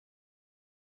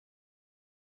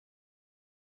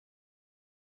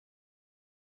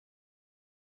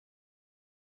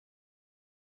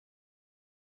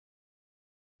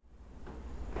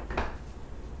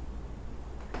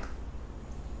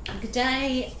Good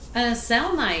day,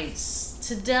 cellmates.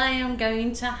 Today I'm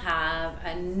going to have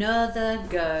another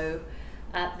go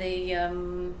at the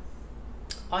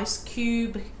ice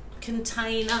cube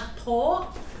container pour.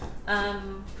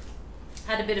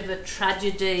 Had a bit of a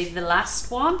tragedy the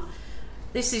last one.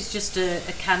 This is just a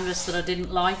canvas that I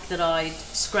didn't like, that I'd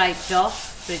scraped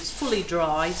off, but it's fully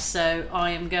dry, so I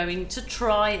am going to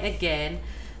try again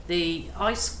the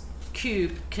ice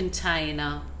cube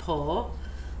container pour.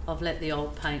 I've let the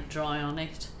old paint dry on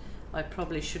it. I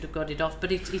probably should have got it off,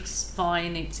 but it's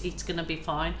fine. It's going to be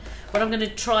fine. But I'm going to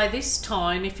try this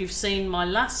time. If you've seen my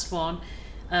last one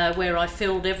where I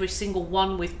filled every single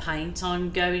one with paint,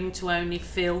 I'm going to only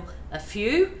fill a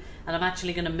few, and I'm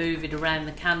actually going to move it around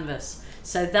the canvas.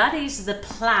 So that is the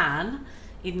plan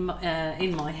in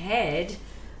my head,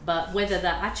 but whether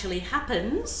that actually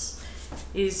happens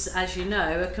is, as you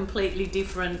know, a completely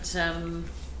different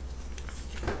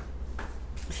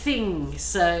thing.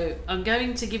 So I'm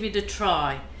going to give it a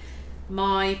try.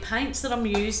 My paints that I'm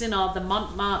using are the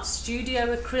Mont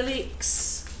Studio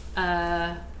Acrylics,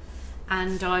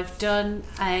 and I've done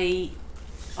I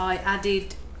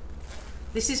added,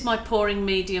 this is my pouring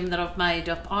medium that I've made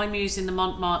up. I'm using the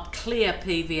Mont clear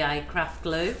PVA craft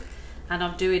glue, and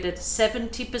I'm doing it at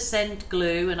 70%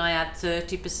 glue and I add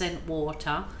 30%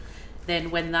 water.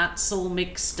 Then when that's all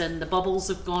mixed and the bubbles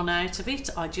have gone out of it,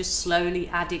 I just slowly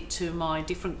add it to my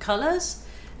different colours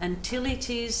until it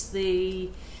is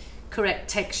the correct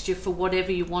texture for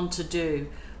whatever you want to do.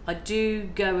 I do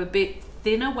go a bit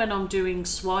thinner when I'm doing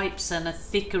swipes, and a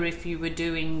thicker if you were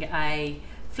doing a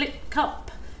flip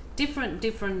cup. Different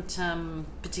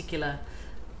particular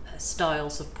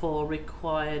styles of pour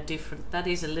require different. That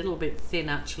is a little bit thin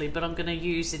actually, but I'm going to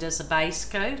use it as a base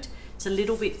coat. It's a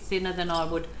little bit thinner than I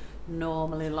would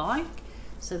normally like.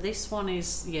 So this one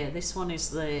is, yeah, this one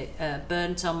is the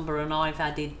burnt umber, and I've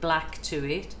added black to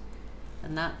it,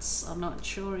 and that's, I'm not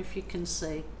sure if you can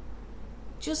see,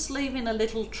 just leaving a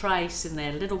little trace in there,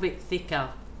 a little bit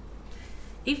thicker.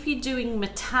 If you're doing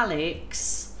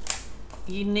metallics,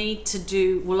 you need to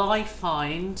do, well, I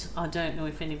find, I don't know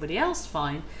if anybody else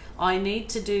find, I need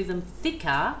to do them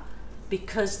thicker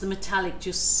because the metallic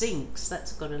just sinks.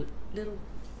 That's got a little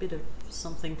bit of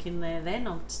something in there then.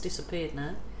 Oh, it's disappeared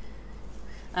now.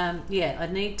 Yeah, I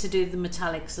need to do the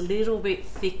metallics a little bit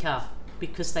thicker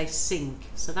because they sink.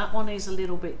 So that one is a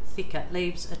little bit thicker. It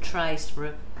leaves a trace for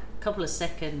a couple of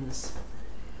seconds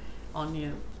on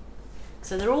you.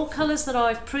 So they're all colours that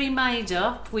I've pre-made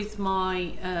up with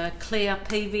my clear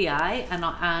PVA, and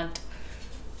I add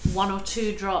 1 or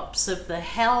 2 drops of the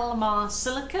Helmar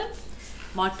silicone.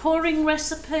 My pouring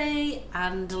recipe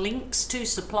and links to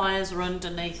suppliers are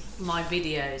underneath my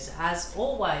videos as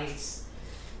always.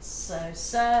 So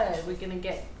we're going to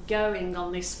get going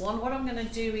on this one. What I'm going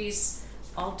to do is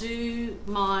I'll do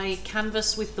my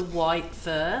canvas with the white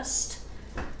first.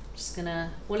 I'm just going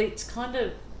to, well, it's kind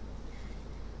of,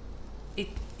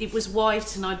 it was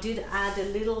white, and I did add a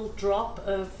little drop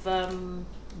of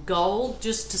gold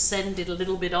just to send it a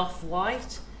little bit off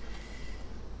white.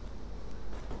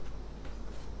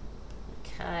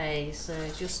 Okay, so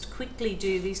just quickly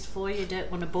do this for you. Don't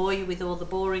want to bore you with all the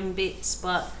boring bits,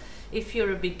 but if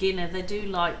you're a beginner, they do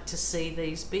like to see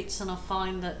these bits, and I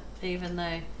find that even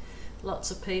though lots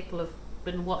of people have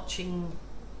been watching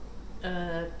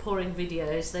pouring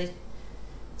videos, they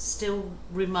still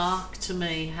remark to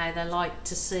me how they like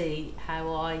to see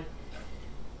how I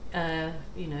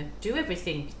you know, do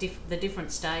everything, the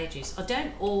different stages. I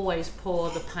don't always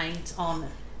pour the paint on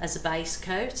as a base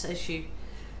coat,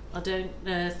 I don't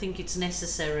think it's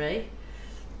necessary,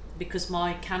 because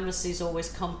my canvases always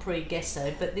come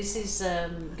pre-gessoed, but this is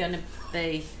going to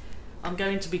be, I'm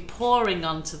going to be pouring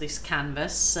onto this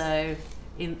canvas, so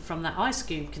from that ice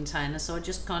cube container, so I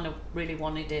just kind of really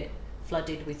wanted it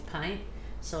flooded with paint.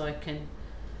 So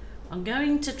I'm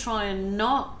going to try and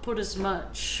not put as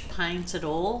much paint at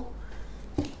all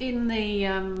in the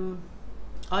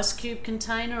ice cube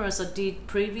container as I did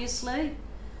previously.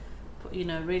 You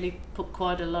know, really put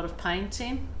quite a lot of paint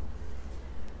in.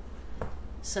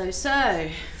 So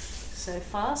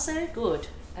far so good.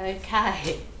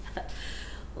 Okay,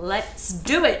 let's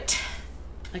do it.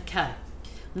 Okay, I'm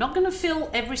not going to fill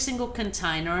every single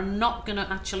container. I'm not going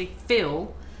to actually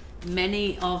fill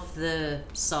many of the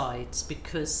sides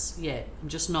because, yeah, I'm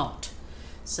just not.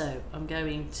 So I'm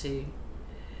going to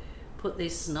put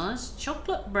this nice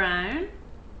chocolate brown,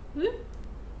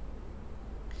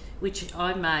 which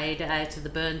I made out of the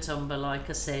burnt umber, like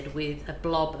I said, with a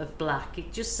blob of black.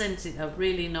 It just sends it a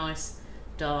really nice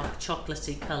dark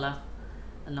chocolatey colour,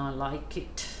 and I like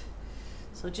it.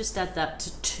 So just add that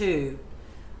to 2.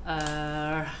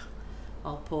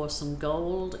 I'll pour some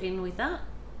gold in with that.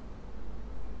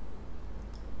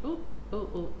 Oh,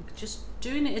 just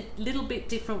doing it a little bit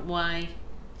different way.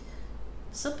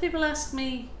 Some people ask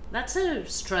me, that's a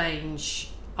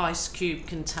strange ice cube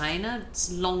container,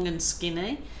 it's long and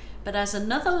skinny, but as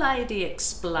another lady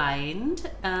explained,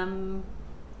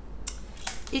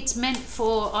 it's meant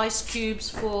for ice cubes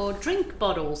for drink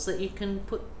bottles, that you can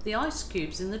put the ice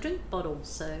cubes in the drink bottles.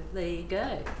 So there you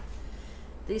go.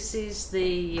 This is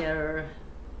the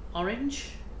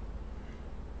orange.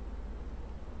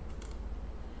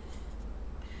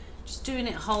 Just doing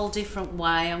it a whole different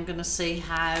way. I'm going to see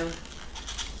how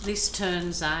this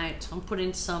turns out. I'm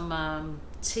putting some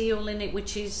teal in it,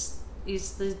 which is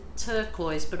the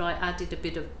turquoise, but I added a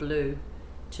bit of blue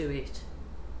to it.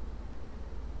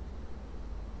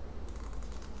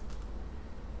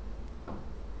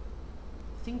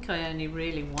 I think I only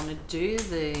really want to do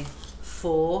the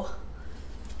 4,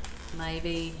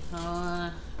 maybe.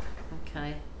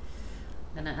 Okay. I'm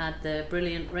going to add the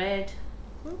brilliant red.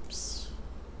 Oops.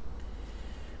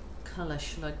 Colour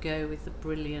should I go with the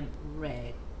brilliant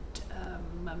red?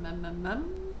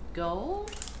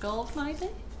 Gold maybe?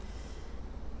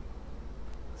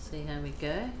 See how we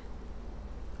go.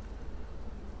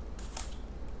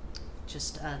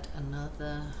 Just add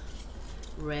another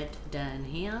red down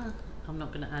here. I'm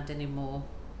not going to add any more.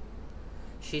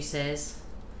 She says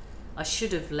I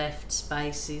should have left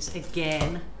spaces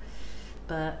again,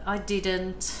 but I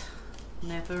didn't.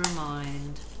 Never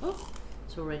mind. Oh,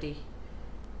 it's already.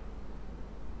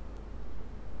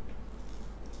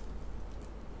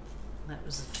 That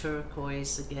was a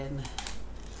turquoise again.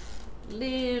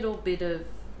 Little bit of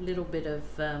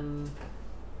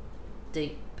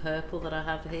deep purple that I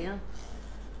have here,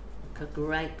 like a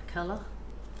grape colour.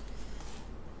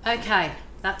 Okay,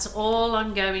 that's all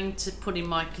I'm going to put in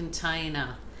my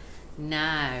container.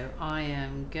 Now I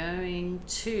am going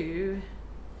to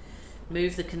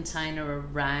move the container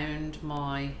around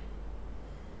my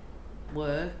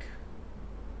work.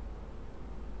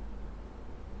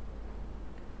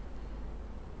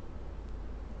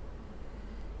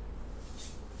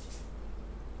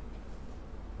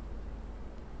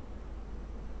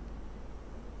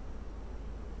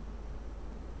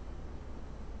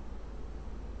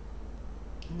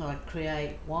 I'd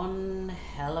create one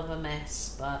hell of a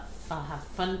mess, but I have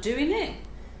fun doing it.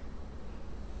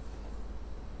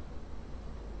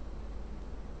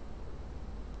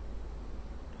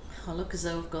 I look as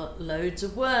though I've got loads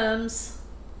of worms.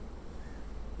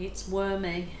 It's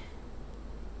wormy.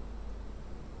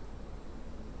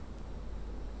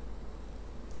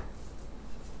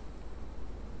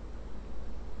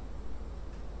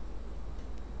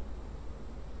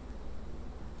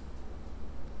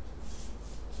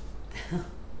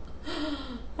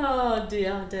 Oh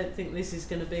dear, I don't think this is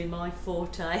going to be my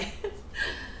forte.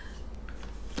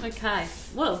 Okay,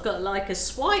 well, I've got like a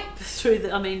swipe through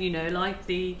the, I mean, you know, like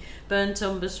the burnt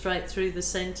umber straight through the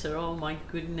centre. Oh my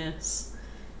goodness,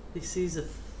 this is a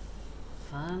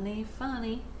funny.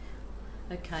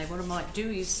 Okay, what I might do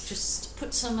is just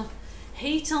put some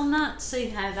heat on that, see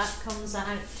how that comes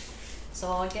out.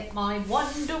 So I get my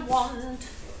wonder wand,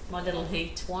 my little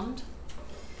heat wand.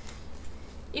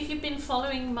 If you've been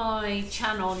following my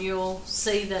channel, you'll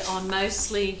see that I'm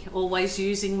mostly always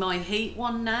using my heat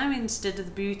wand now instead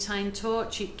of the butane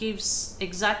torch. It gives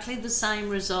exactly the same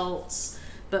results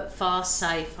but far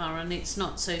safer, and it's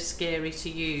not so scary to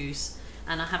use,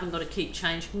 and I haven't got to keep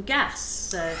changing gas,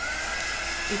 so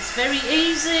it's very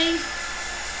easy.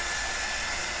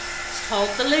 Just hold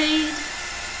the lead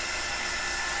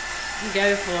and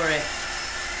go for it.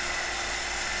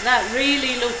 That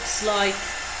really looks like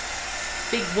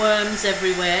big worms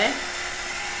everywhere,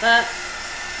 but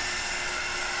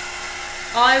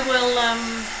I will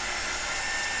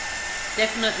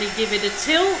definitely give it a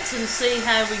tilt and see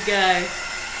how we go.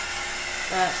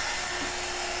 But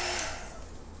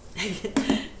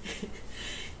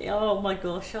oh my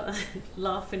gosh, I'm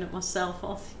laughing at myself.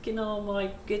 I'm thinking, oh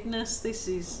my goodness, this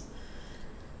is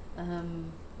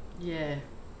yeah,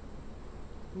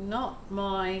 not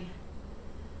my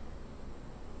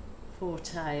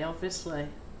forte, obviously.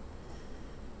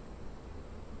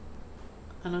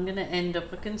 And I'm going to end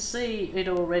up, I can see it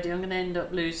already, I'm going to end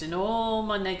up losing all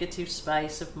my negative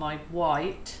space of my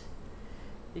white,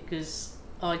 because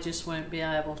I just won't be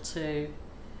able to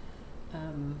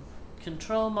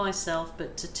control myself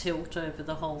but to tilt over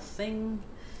the whole thing.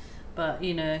 But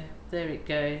you know, there it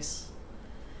goes.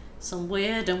 Some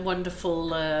weird and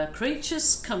wonderful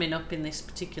creatures coming up in this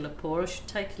particular pour. I should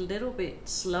take a little bit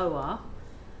slower.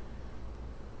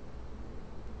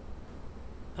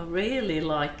 I really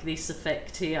like this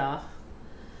effect here.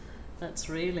 That's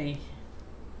really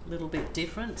little bit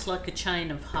different. It's like a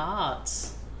chain of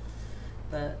hearts,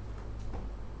 but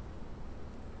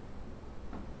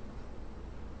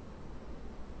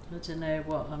I don't know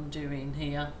what I'm doing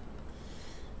here.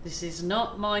 This is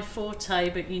not my forte,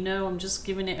 but you know, I'm just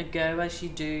giving it a go as you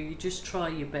do. You just try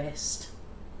your best.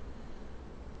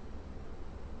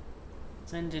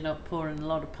 It's ending up pouring a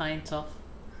lot of paint off.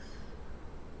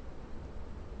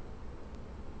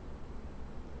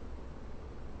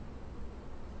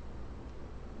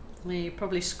 You're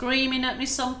probably screaming at me,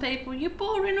 some people, you're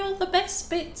pouring all the best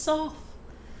bits off.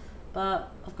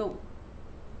 But I've got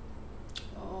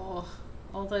all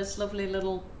those lovely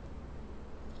little,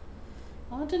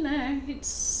 I don't know,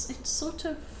 it's sort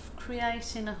of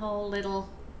creating a whole little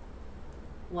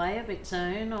way of its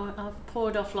own. I've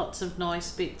poured off lots of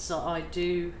nice bits, so I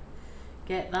do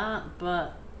get that,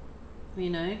 but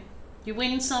you know, you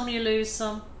win some, you lose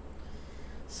some.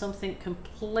 Something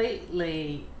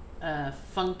completely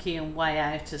funky and way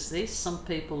out as this, some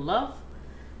people love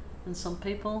and some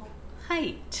people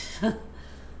hate.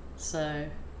 So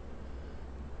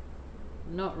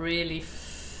not really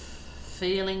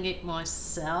feeling it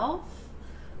myself,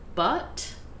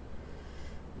 but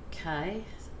okay,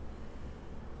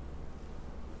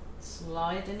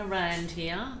 sliding around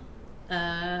here.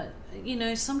 You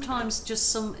know, sometimes just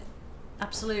some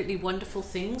absolutely wonderful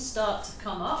things start to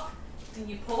come up when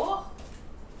you pour.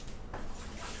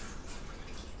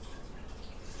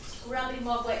 Grabbing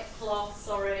my wet cloth,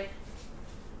 sorry,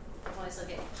 otherwise I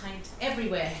get paint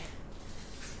everywhere.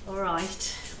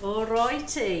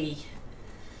 Alrighty.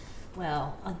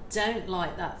 Well, I don't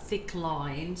like that thick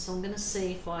line, so I'm going to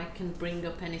see if I can bring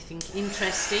up anything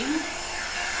interesting.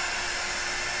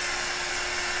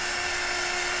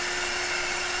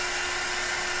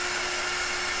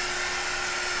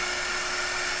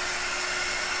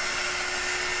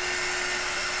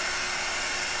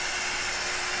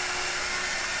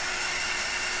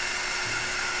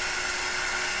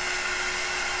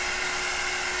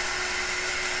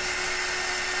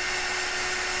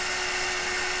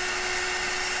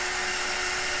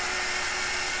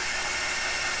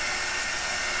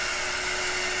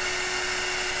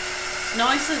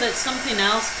 Nicer that something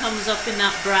else comes up in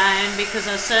that brown, because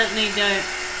I certainly don't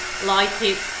like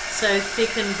it so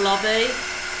thick and blobby.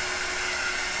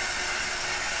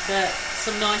 But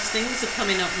some nice things are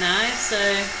coming up now, so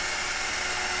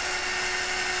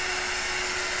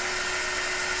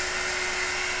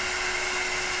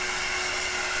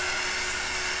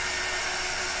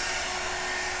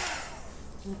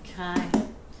okay.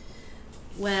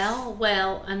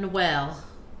 Well and well.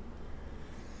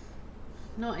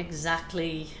 Not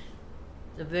exactly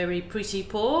a very pretty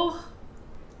pour.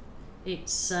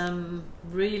 It's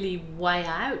really way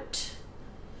out.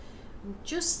 I'm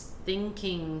just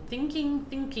thinking.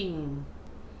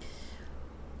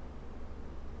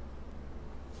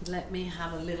 Let me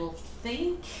have a little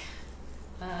think.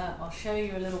 I'll show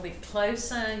you a little bit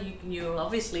closer. You'll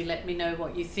obviously let me know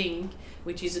what you think,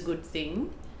 which is a good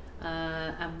thing,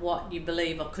 and what you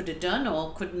believe I could have done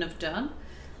or couldn't have done.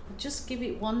 Just give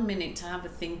it 1 minute to have a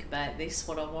think about this,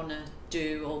 what I want to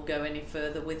do or go any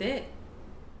further with it.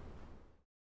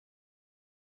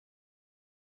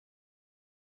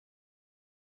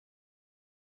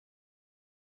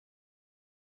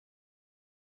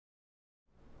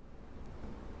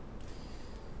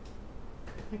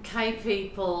 Okay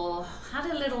people, had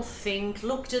a little think,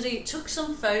 looked at it, took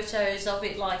some photos of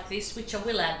it like this, which I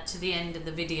will add to the end of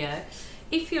the video.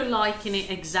 If you're liking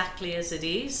it exactly as it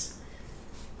is,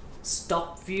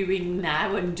 stop viewing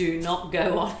now and do not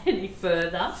go on any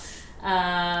further.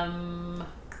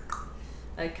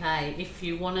 Okay, if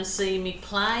you want to see me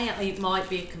play, it might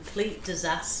be a complete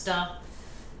disaster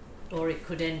or it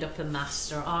could end up a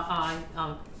master. I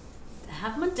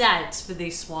have my doubts for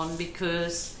this one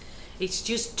because it's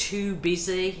just too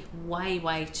busy,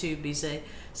 way too busy.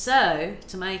 So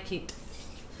to make it,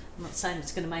 I'm not saying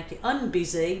it's going to make it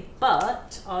unbusy,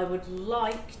 but I would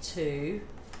like to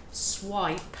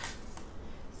swipe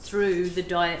through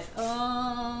the I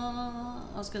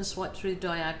was going to swipe through the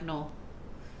diagonal.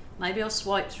 Maybe I'll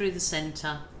swipe through the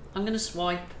center. I'm going to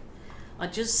swipe.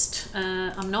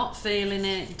 I'm not feeling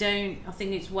it. I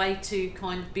think it's way too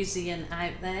kind of busy and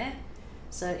out there.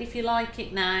 So if you like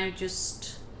it now,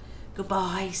 just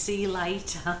goodbye, see you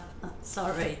later.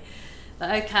 Sorry.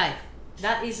 But okay,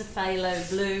 that is a phthalo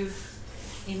blue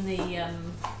in the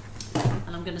and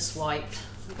I'm going to swipe.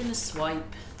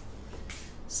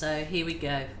 So here we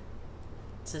go.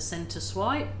 It's a center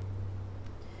swipe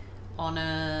on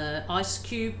a ice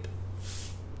cube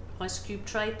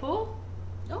tray pour.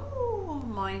 Oh,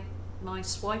 my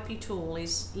swipey tool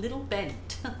is a little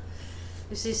bent.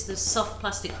 This is the soft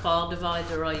plastic file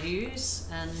divider I use,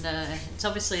 and it's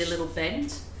obviously a little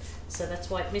bent, so that's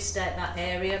why it missed out that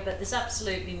area, but there's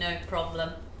absolutely no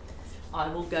problem. I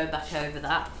will go back over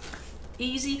that.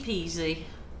 Easy peasy.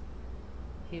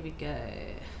 Here we go.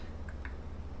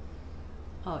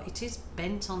 Oh, it is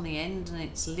bent on the end and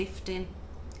it's lifting.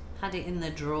 Had it in the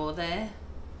drawer there.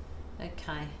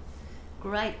 Okay.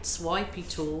 Great swipey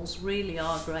tools, really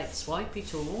are great swipey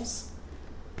tools.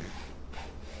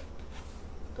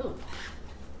 Ooh.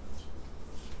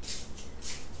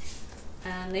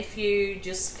 And if you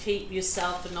just keep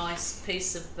yourself a nice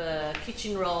piece of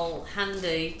kitchen roll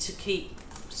handy to keep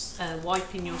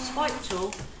wiping your swipe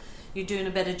tool, you're doing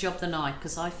a better job than I,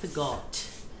 because I forgot.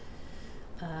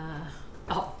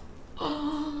 Oh,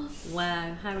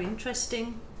 wow, how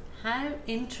interesting. How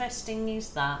interesting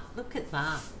is that? Look at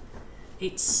that.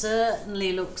 It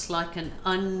certainly looks like an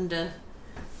underwater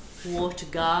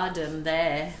garden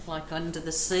there, like under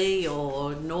the sea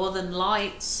or northern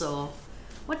lights, or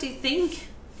what do you think?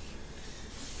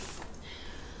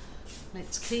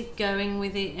 Let's keep going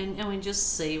with it and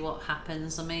just see what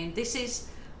happens. I mean, this is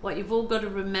what you've all got to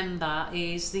remember,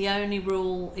 is the only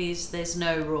rule is there's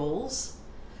no rules.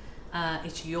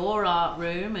 It's your art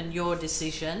room and your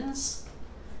decisions.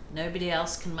 Nobody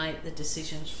else can make the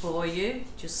decisions for you.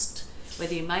 Just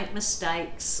whether you make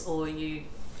mistakes or you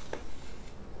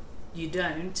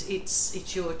don't,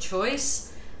 it's your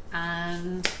choice.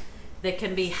 And there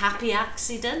can be happy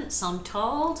accidents, I'm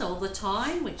told, all the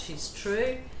time, which is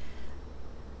true.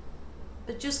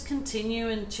 But just continue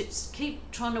and just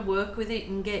keep trying to work with it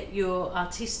and get your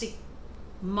artistic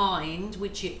mind,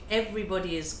 which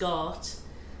everybody has got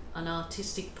an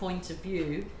artistic point of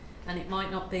view, and it might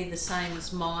not be the same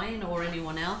as mine or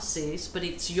anyone else's, but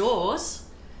it's yours.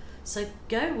 So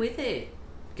go with it.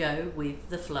 Go with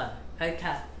the flow.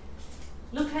 Okay.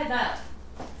 Look at that.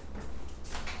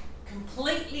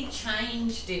 Completely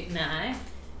changed it now.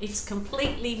 It's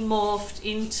completely morphed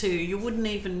into, you wouldn't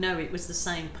even know it was the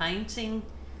same painting.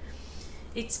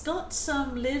 It's got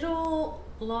some little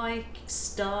like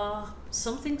star,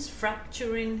 something's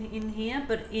fracturing in here,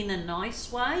 but in a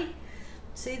nice way.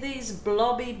 See these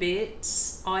blobby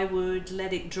bits, I would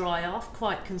let it dry off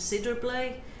quite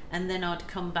considerably, and then I'd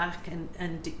come back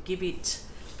and give it,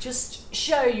 just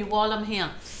show you while I'm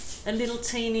here, a little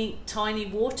teeny tiny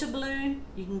water balloon.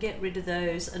 You can get rid of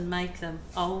those and make them,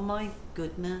 oh my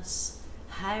goodness,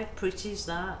 how pretty is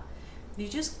that? You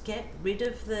just get rid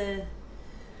of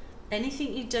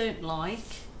anything you don't like.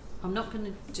 I'm not going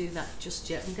to do that just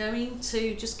yet. I'm going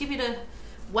to just give it a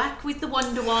whack with the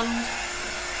Wonder Wand,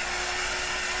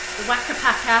 the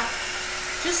Whack-a-Packer,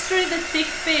 just through the thick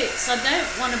bits. I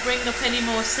don't want to bring up any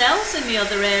more cells in the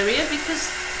other area because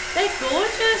they're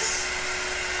gorgeous.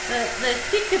 The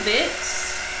thicker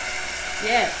bits,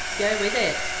 yeah, go with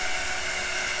it.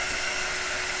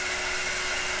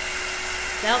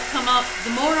 They'll come up.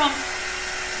 The more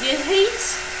you heat,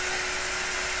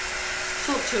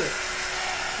 talk to it.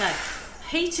 Okay,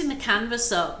 heating the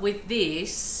canvas up with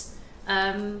this,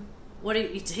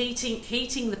 it's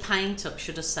heating the paint up,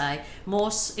 should I say, more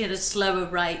at a slower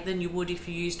rate than you would if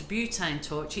you used a butane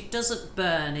torch. It doesn't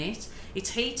burn it.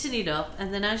 It's heating it up,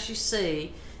 and then as you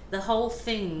see, the whole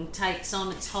thing takes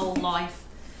on its whole life,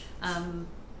 a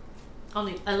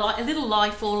little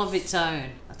life all of its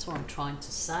own. That's what I'm trying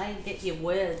to say. Get your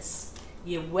words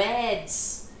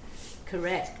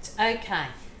correct. Okay,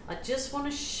 I just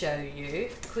want to show you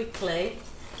quickly.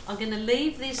 I'm going to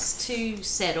leave this to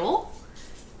settle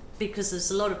because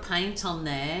there's a lot of paint on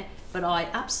there, but I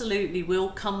absolutely will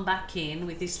come back in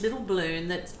with this little balloon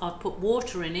that I've put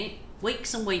water in it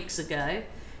weeks and weeks ago,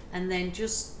 and then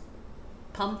just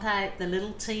pump out the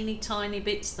little teeny tiny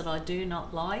bits that I do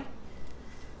not like.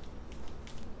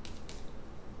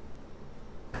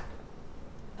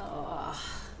 Oh,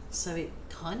 so it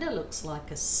kind of looks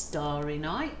like a starry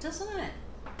night, doesn't it?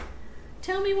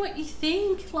 Tell me what you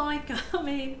think. Like, I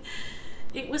mean,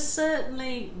 it was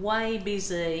certainly way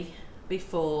busy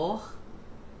before.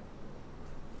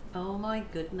 Oh my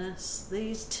goodness,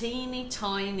 these teeny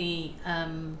tiny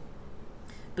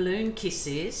balloon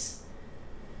kisses.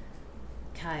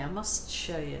 Okay, I must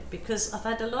show you because I've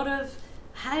had a lot of,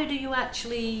 how do you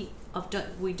actually,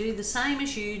 we do the same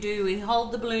as you do, we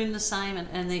hold the balloon the same,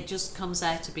 and it just comes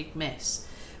out a big mess.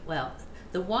 Well,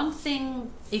 the one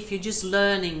thing, if you're just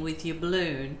learning with your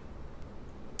balloon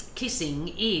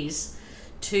kissing, is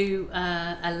to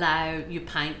allow your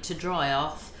paint to dry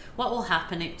off. What will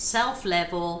happen, it's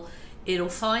self-level, it'll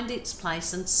find its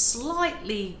place and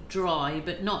slightly dry,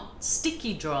 but not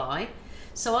sticky dry.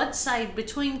 So I'd say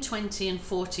between 20 and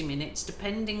 40 minutes,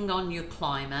 depending on your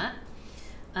climate.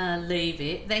 leave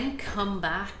it, then come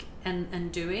back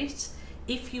and do it.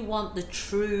 If you want the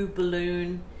true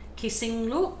balloon kissing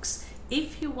looks,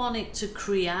 if you want it to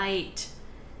create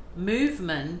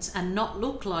movement and not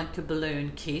look like a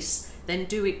balloon kiss, then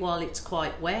do it while it's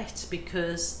quite wet,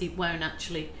 because it won't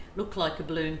actually look like a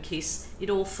balloon kiss. It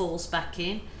all falls back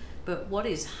in. But what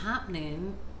is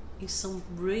happening is some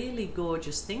really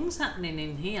gorgeous things happening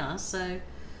in here, so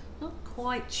not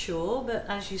quite sure, but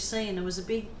as you see, there was a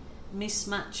big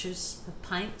mismatches of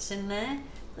paints in there.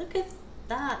 Look at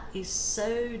that, is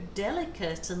so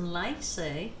delicate and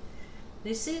lacy.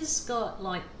 This has got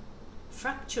like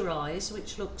fracture eyes,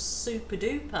 which looks super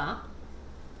duper.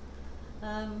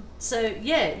 So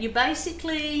yeah, you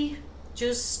basically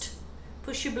just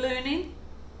push your balloon in,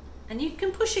 and you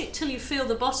can push it till you feel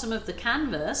the bottom of the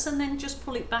canvas and then just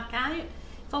pull it back out.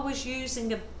 If I was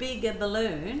using a bigger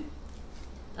balloon,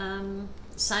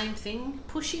 same thing,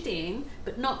 push it in,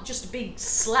 but not just a big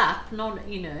slap, not,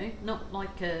 you know, not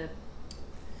like a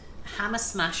hammer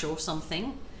smash or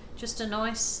something, just a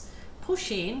nice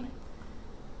push in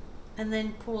and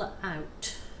then pull it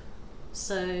out.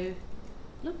 So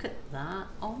look at that,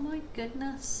 oh my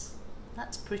goodness,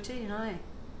 that's pretty, hey?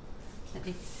 Let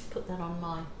me put that on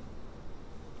my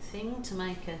thing to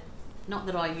make a, not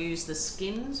that I use the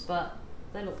skins, but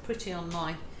they look pretty on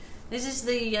my, this is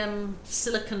the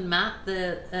silicone matte,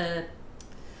 the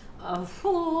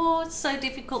oh, it's so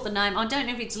difficult, the name, I don't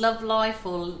know if it's Love Life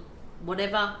or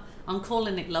whatever. I'm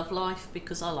calling it Love Life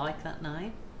because I like that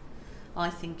name, I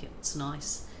think it's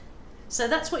nice. So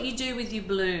that's what you do with your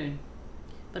balloon,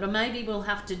 but maybe we'll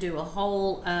have to do a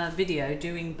whole video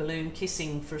doing balloon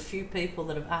kissing for a few people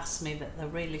that have asked me that they're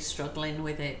really struggling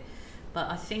with it. But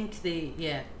I think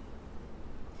yeah.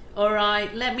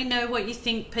 Alright, let me know what you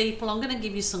think, people. I'm going to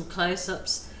give you some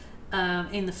close-ups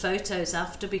in the photos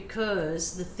after,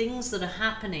 because the things that are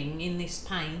happening in this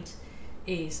paint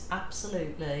is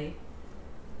absolutely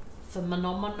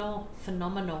phenomenal. Is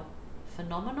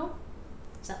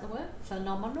that the word?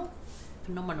 Phenomenal.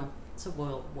 It's a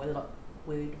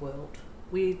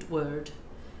weird word.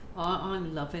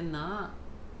 I'm loving that.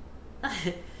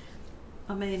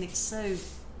 I mean, it's so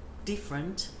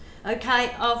different.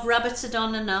 Okay, I've rabbited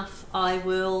on enough. I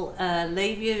will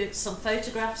leave you some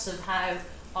photographs of how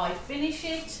I finish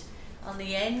it on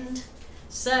the end.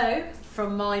 So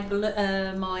from my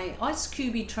my ice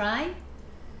cubey tray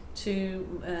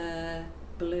to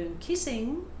balloon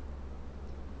kissing.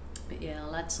 But yeah,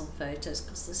 I'll add some photos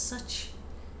because there's such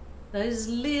those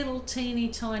little teeny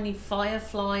tiny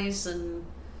fireflies and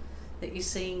that you're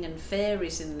seeing and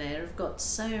fairies in there have got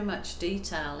so much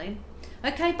detail in.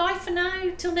 Okay, bye for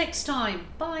now, till next time,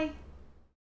 bye.